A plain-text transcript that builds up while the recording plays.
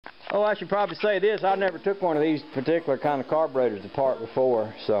Oh, I should probably say this. I never took one of these particular kind of carburetors apart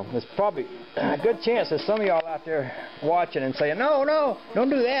before, so there's probably a good chance that some of y'all out there watching and saying, no, no, don't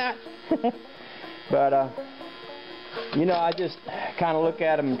do that. But, you know, I just kind of look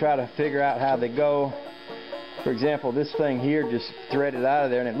at them and try to figure out how they go. For example, this thing here just threaded out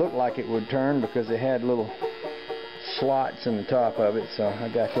of there, and it looked like it would turn because it had little slots in the top of it, so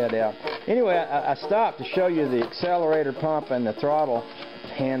I got that out. Anyway, I stopped to show you the accelerator pump and the throttle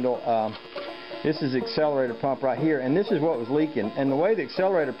handle. This is the accelerator pump right here, and this is what was leaking. And the way the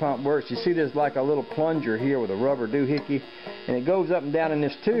accelerator pump works, you see there's like a little plunger here with a rubber doohickey, and it goes up and down in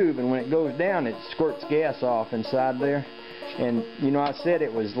this tube, and when it goes down it squirts gas off inside there. And you know, I said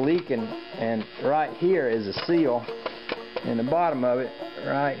it was leaking, and right here is a seal in the bottom of it,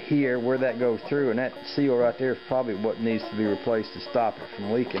 right here where that goes through, and that seal right there is probably what needs to be replaced to stop it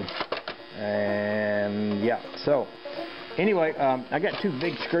from leaking. And yeah, so anyway, I got two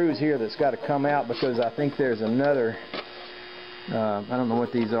big screws here that's got to come out because I think there's another, I don't know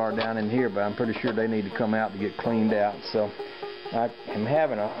what these are down in here, but I'm pretty sure they need to come out to get cleaned out. So I am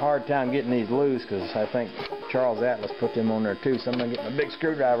having a hard time getting these loose because I think Charles Atlas put them on there too. So I'm going to get my big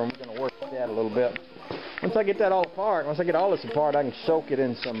screwdriver and we're going to work with that a little bit. Once I get that all apart, once I get all this apart, I can soak it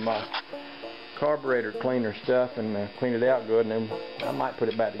in some carburetor cleaner stuff and clean it out good, and then I might put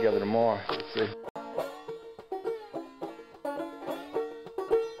it back together tomorrow. Let's see.